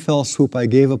 in one fell swoop, I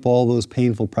gave up all those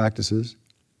painful practices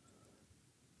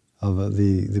of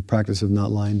the practice of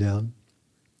not lying down.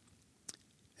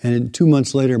 And 2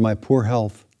 months later, my poor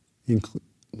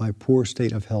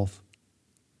state of health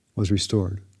was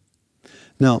restored.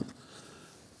 Now,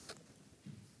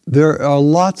 there are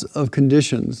lots of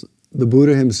conditions, the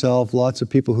Buddha himself, lots of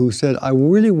people who said, I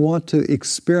really want to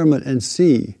experiment and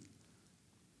see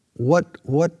what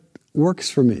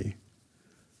works for me.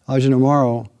 Ajahn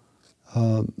Amaro,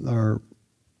 our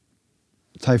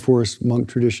Thai forest monk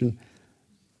tradition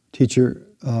teacher,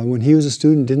 when he was a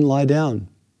student, didn't lie down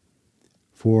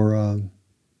for a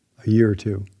year or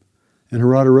two. And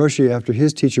Harada Roshi, after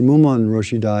his teacher Mumon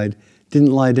Roshi died,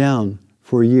 didn't lie down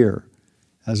for a year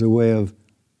as a way of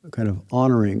kind of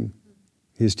honoring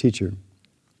his teacher.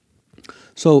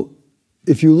 So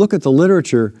if you look at the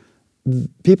literature,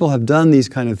 people have done these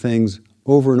kind of things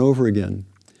over and over again.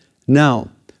 Now,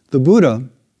 the Buddha,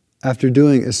 after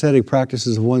doing ascetic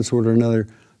practices of one sort or another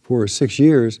for 6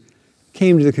 years,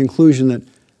 came to the conclusion that,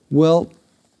 well,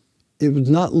 it would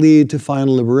not lead to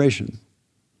final liberation.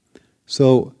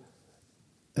 So,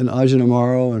 and Ajahn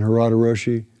Amaro and Harada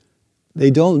Roshi, they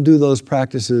don't do those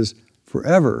practices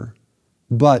forever,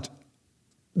 but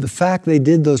the fact they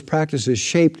did those practices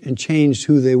shaped and changed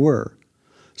who they were.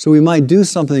 So we might do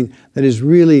something that is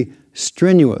really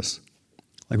strenuous,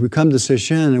 like we come to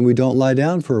Sesshin and we don't lie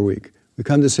down for a week. We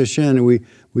come to Sesshin and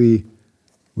we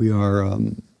are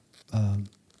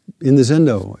in the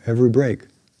Zendo every break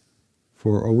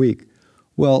for a week.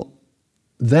 Well,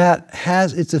 that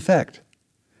has its effect.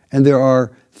 And there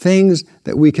are things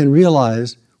that we can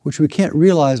realize which we can't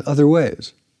realize other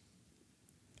ways.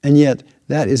 And yet,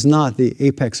 that is not the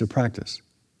apex of practice.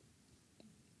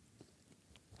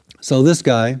 So this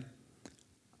guy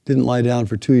didn't lie down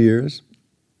for 2 years.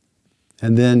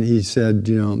 And then he said,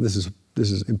 this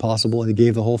is impossible. And he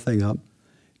gave the whole thing up.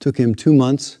 It took him 2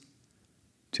 months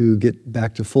to get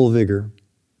back to full vigor.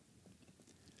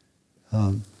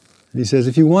 And he says,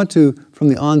 if you want to, from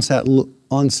the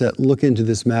onset, look into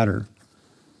this matter,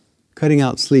 cutting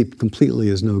out sleep completely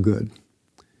is no good.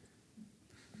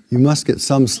 You must get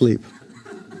some sleep.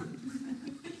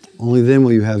 Only then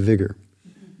will you have vigor.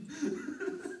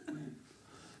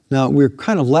 Now, we're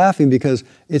kind of laughing because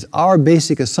it's our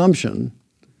basic assumption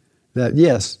that,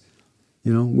 yes,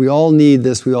 we all need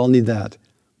this, we all need that.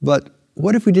 But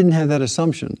what if we didn't have that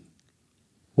assumption?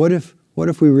 What if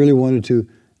we really wanted to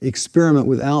experiment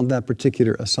without that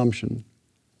particular assumption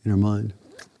in our mind?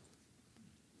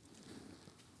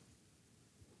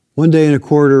 One day in a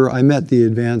corridor, I met the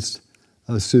advanced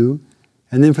Su,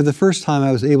 and then for the first time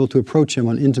I was able to approach him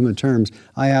on intimate terms.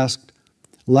 I asked,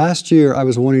 last year I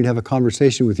was wanting to have a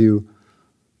conversation with you,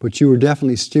 but you were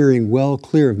definitely steering well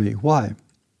clear of me. Why?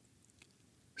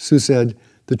 Su said,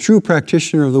 the true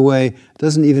practitioner of the way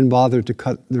doesn't even bother to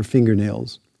cut their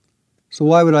fingernails. So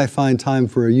why would I find time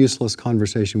for a useless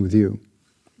conversation with you?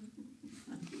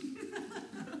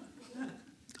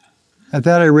 At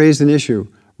that I raised an issue.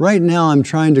 Right now I'm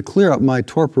trying to clear up my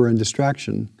torpor and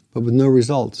distraction, but with no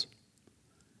results.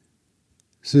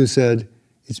 Su said,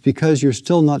 it's because you're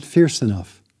still not fierce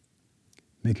enough.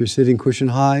 Make your sitting cushion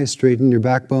high, straighten your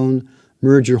backbone,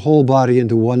 merge your whole body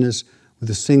into oneness with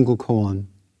a single koan.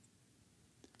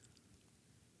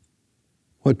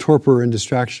 What torpor and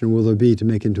distraction will there be to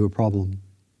make into a problem?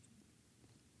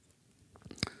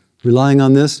 Relying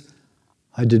on this,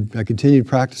 I continued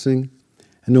practicing,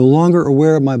 and no longer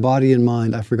aware of my body and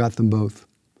mind, I forgot them both.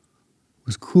 It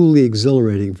was coolly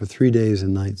exhilarating for 3 days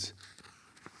and nights.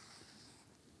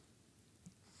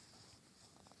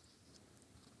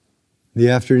 The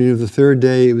afternoon of the third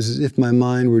day, it was as if my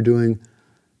mind were doing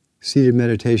seated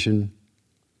meditation,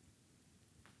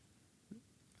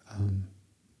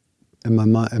 and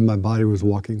my body was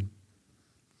walking.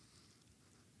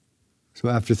 So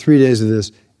after 3 days of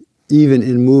this, even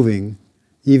in moving,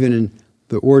 even in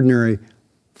the ordinary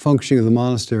functioning of the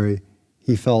monastery,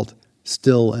 he felt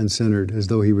still and centered, as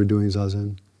though he were doing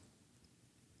zazen.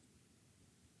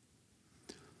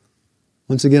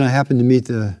 Once again, I happened to meet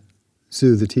the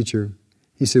Zhu, the teacher.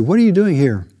 He said, "What are you doing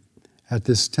here at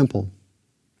this temple?"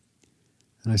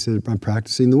 And I said, "I'm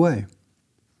practicing the way."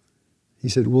 He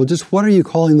said, "Well, just what are you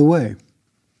calling the way?"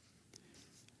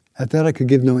 At that, I could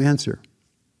give no answer.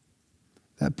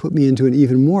 That put me into an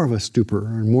even more of a stupor,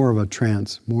 or more of a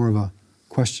trance, more of a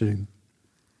questioning.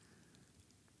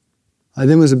 I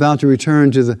then was about to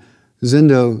return to the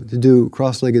zendo to do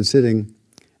cross-legged sitting,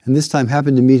 and this time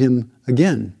happened to meet him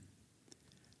again.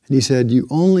 And he said, "You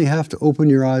only have to open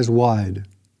your eyes wide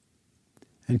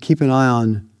and keep an eye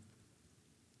on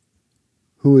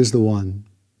who is the one.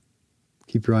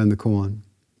 Keep your eye on the koan."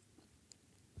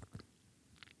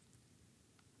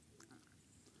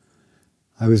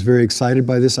 I was very excited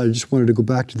by this. I just wanted to go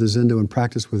back to the zendo and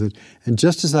practice with it. And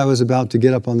just as I was about to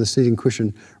get up on the seating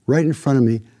cushion, right in front of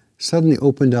me, suddenly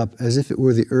opened up as if it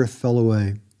were the earth fell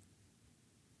away.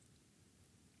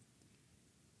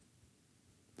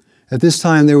 At this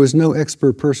time, there was no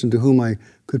expert person to whom I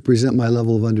could present my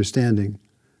level of understanding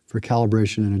for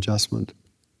calibration and adjustment.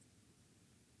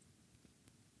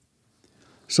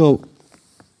 So,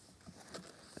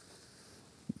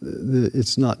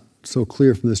 it's not so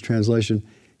clear from this translation.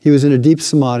 He was in a deep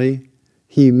samadhi.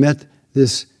 He met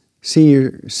this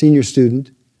senior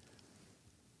student.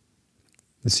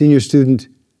 The senior student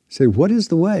said, "What is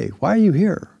the way? Why are you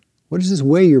here? What is this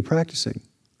way you're practicing?"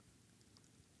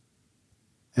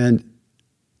 And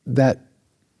that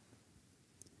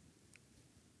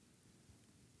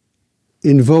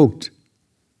invoked,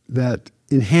 that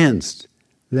enhanced,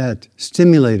 that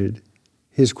stimulated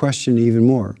his question even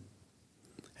more.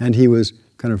 And he was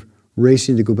kind of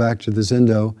racing to go back to the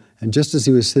zendo, and just as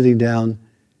he was sitting down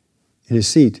in his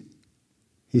seat,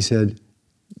 he said,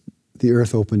 the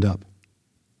earth opened up.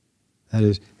 That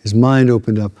is, his mind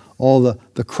opened up. All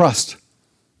the crust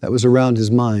that was around his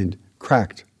mind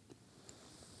cracked.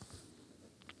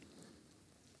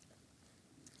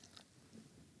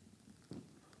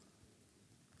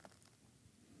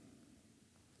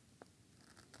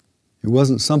 It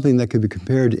wasn't something that could be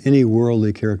compared to any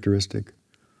worldly characteristic.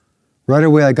 Right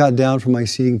away, I got down from my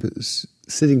sitting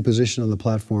position on the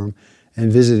platform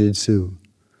and visited Sue.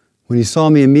 When he saw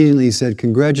me, immediately he said,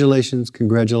 "Congratulations,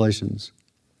 congratulations."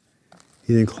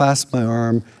 He then clasped my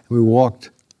arm, and we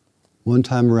walked one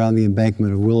time around the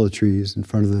embankment of willow trees in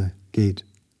front of the gate.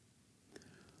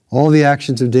 All the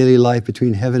actions of daily life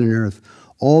between heaven and earth,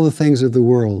 all the things of the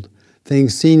world,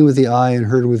 things seen with the eye and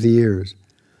heard with the ears,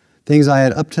 things I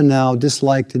had up to now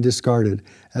disliked and discarded,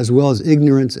 as well as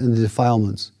ignorance and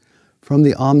defilements. From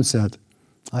the onset,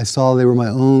 I saw they were my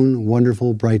own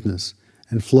wonderful brightness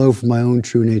and flow from my own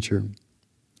true nature.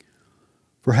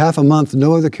 For half a month,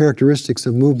 no other characteristics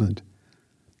of movement,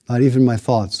 not even my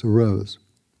thoughts, arose.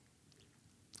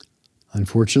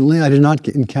 Unfortunately, I did not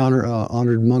encounter an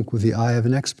honored monk with the eye of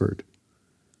an expert.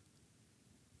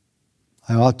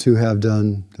 I ought to have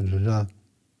done da-da-da.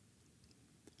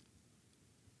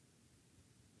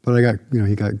 But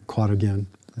he got caught again,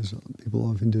 as people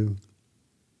often do.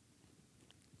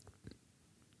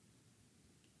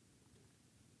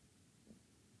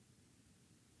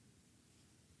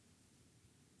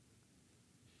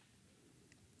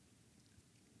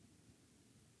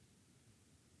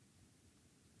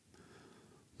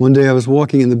 One day I was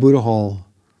walking in the Buddha Hall,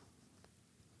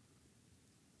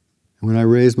 and when I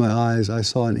raised my eyes, I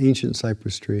saw an ancient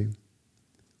cypress tree.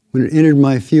 When it entered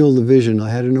my field of vision, I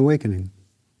had an awakening.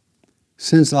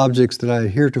 Sense objects that I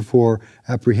had heretofore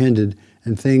apprehended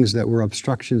and things that were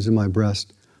obstructions in my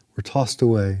breast were tossed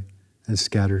away and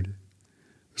scattered.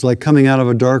 It was like coming out of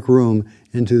a dark room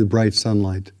into the bright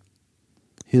sunlight.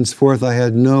 Henceforth, I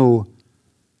had no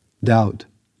doubt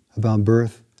about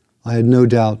birth. I had no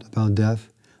doubt about death.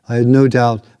 I had no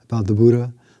doubt about the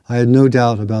Buddha. I had no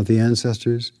doubt about the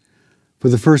ancestors. For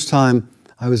the first time,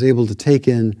 I was able to take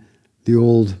in the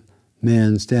old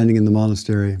man standing in the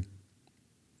monastery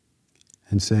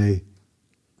and say,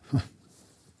 the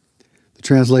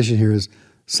translation here is,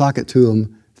 "Socket to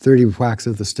him, 30 whacks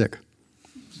of the stick."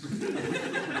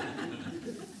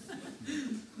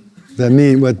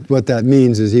 What that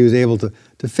means is he was able to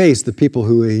face the people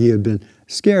who he had been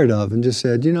scared of and just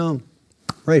said,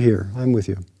 right here, I'm with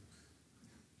you.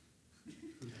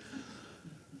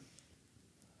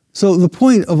 So the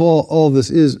point of all of this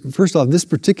is, first off, this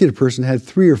particular person had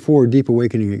 3 or 4 deep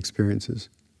awakening experiences.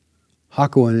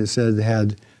 Hakuin, it said,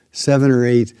 had 7 or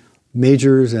 8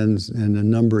 majors and a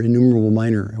number, innumerable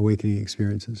minor awakening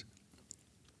experiences.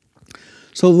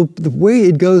 So the way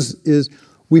it goes is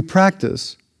we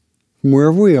practice from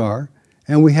wherever we are,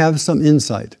 and we have some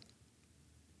insight.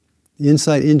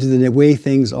 Insight into the way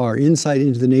things are, insight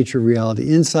into the nature of reality,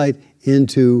 insight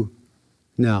into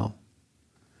now.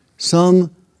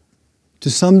 To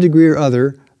some degree or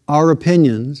other, our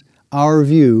opinions, our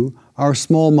view, our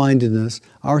small-mindedness,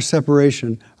 our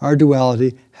separation, our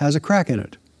duality has a crack in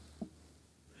it.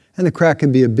 And the crack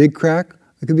can be a big crack,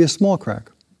 it can be a small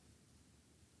crack.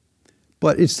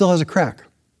 But it still has a crack.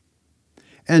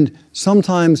 And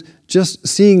sometimes just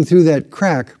seeing through that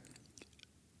crack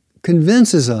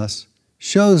convinces us,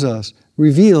 shows us,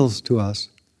 reveals to us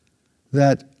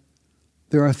that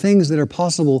there are things that are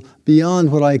possible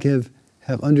beyond what I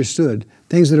have understood,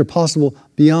 things that are possible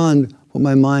beyond what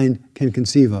my mind can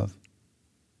conceive of.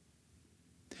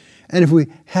 And if we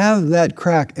have that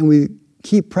crack and we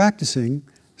keep practicing,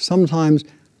 sometimes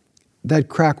that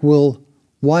crack will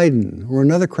widen or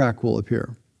another crack will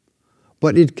appear.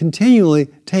 But it continually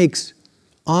takes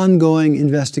ongoing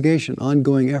investigation,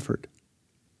 ongoing effort.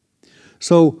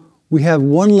 So we have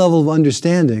one level of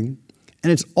understanding,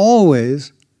 and it's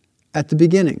always at the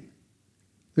beginning.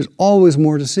 There's always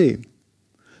more to see.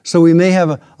 So we may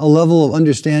have a level of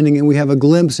understanding, and we have a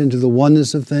glimpse into the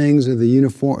oneness of things, or the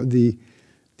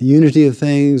unity of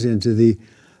things, into the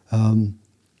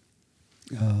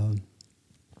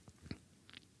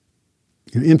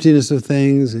emptiness of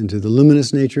things, into the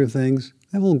luminous nature of things.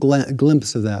 I have a little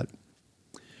glimpse of that.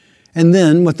 And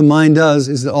then what the mind does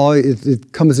is that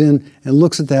it comes in and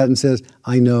looks at that and says,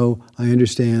 I know, I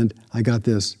understand, I got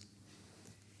this.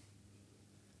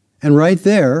 And right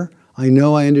there, I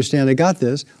know, I understand, I got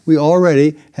this, we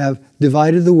already have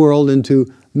divided the world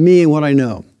into me and what I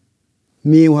know,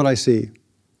 me and what I see,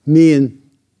 me and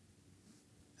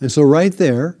so right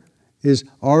there is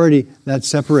already that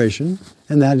separation,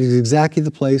 and that is exactly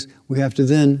the place we have to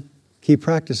then keep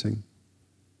practicing.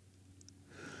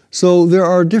 So there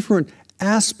are different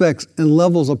aspects and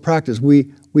levels of practice.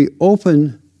 We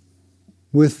open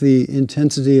with the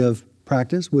intensity of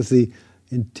practice, with the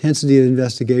intensity of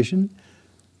investigation,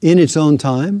 in its own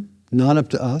time, not up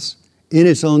to us, in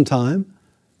its own time,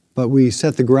 but we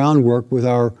set the groundwork with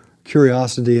our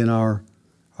curiosity and our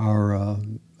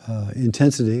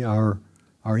intensity, our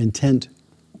intent.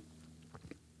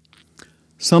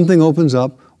 Something opens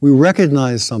up, we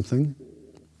recognize something,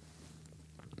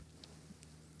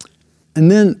 and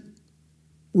then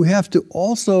we have to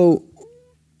also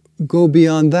go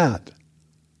beyond that.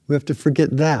 We have to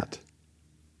forget that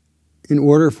in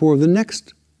order for the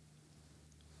next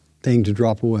thing to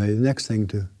drop away, the next thing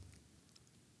to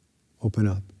open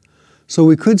up. So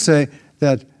we could say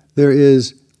that there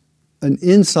is an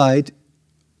insight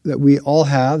that we all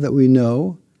have, that we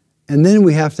know, and then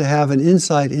we have to have an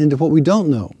insight into what we don't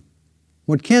know,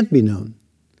 what can't be known.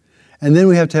 And then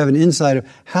we have to have an insight of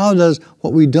how does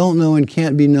what we don't know and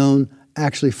can't be known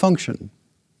actually function.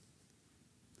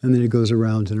 And then it goes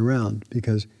around and around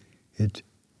because it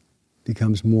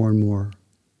becomes more and more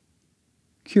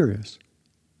curious,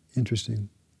 interesting.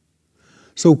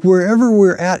 So wherever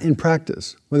we're at in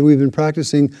practice, whether we've been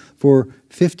practicing for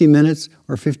 50 minutes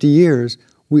or 50 years,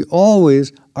 we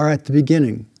always are at the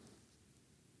beginning.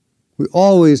 We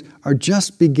always are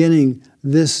just beginning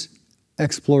this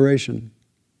exploration.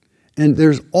 And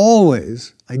there's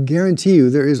always, I guarantee you,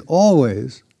 there is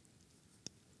always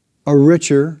a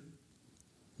richer,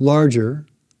 larger,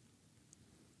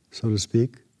 so to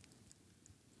speak,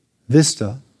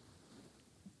 vista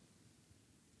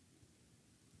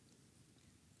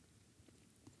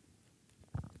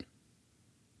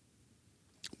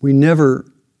we never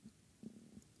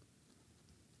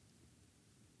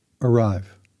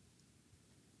arrive.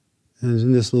 And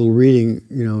in this little reading,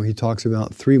 he talks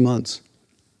about 3 months.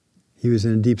 He was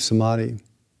in deep samadhi.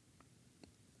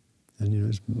 And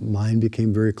his mind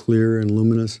became very clear and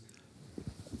luminous.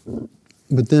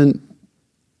 But then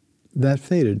that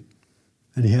faded,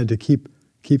 and he had to keep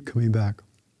coming back.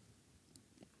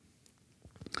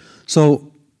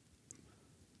 So,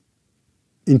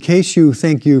 in case you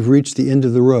think you've reached the end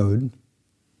of the road,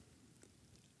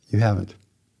 you haven't.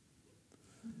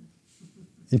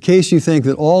 In case you think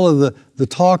that all of the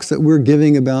talks that we're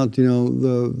giving about,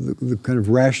 the kind of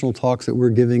rational talks that we're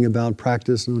giving about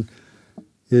practice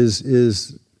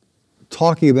is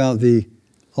talking about the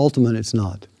ultimate, it's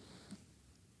not.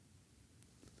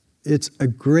 It's a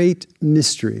great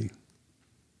mystery.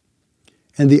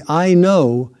 And the I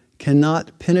know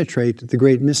cannot penetrate the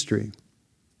great mystery.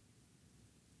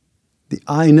 The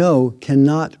I know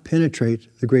cannot penetrate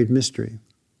the great mystery.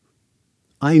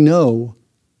 I know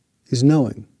is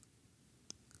knowing.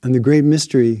 And the great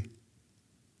mystery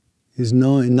is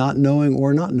knowing, not knowing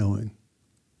or not knowing.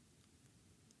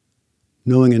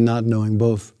 Knowing and not knowing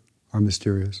both are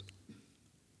mysterious.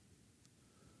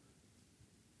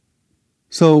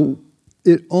 So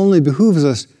it only behooves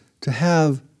us to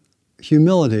have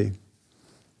humility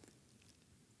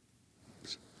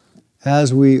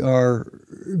as we are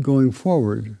going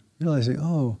forward, realizing,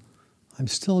 oh, I'm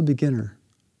still a beginner.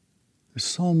 There's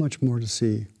so much more to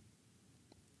see.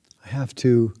 I have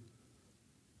to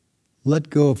let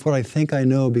go of what I think I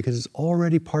know because it's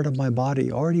already part of my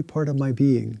body, already part of my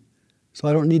being. So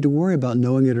I don't need to worry about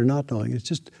knowing it or not knowing. It's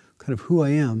just kind of who I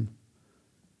am.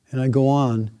 And I go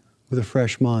on with a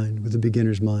fresh mind, with a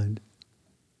beginner's mind.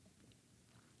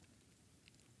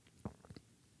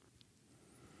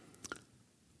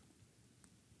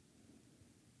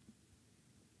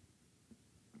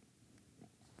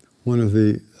 One of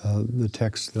the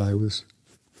texts that I was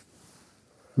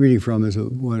reading from is a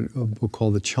book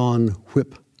called the Chan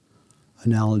Whip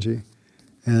Analogy.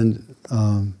 And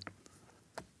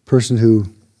person who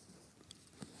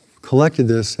collected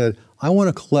this said, I want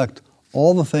to collect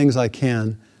all the things I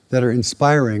can that are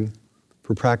inspiring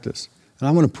for practice. And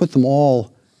I want to put them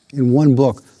all in one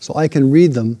book so I can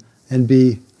read them and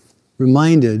be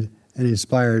reminded and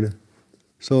inspired.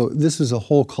 So this is a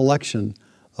whole collection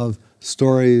of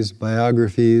stories,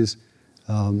 biographies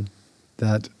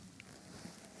that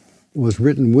was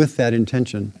written with that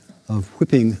intention of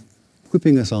whipping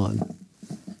us on.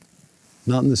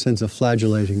 Not in the sense of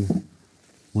flagellating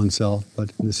oneself,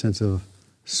 but in the sense of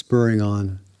spurring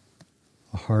on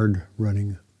a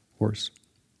hard-running horse.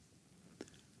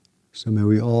 So may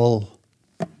we all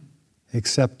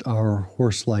accept our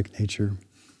horse-like nature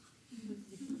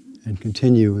and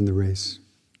continue in the race.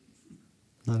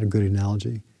 Not a good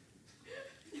analogy,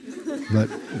 but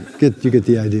you get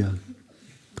the idea.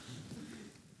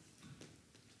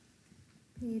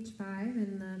 Page 5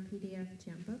 in the PDF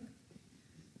Chant book.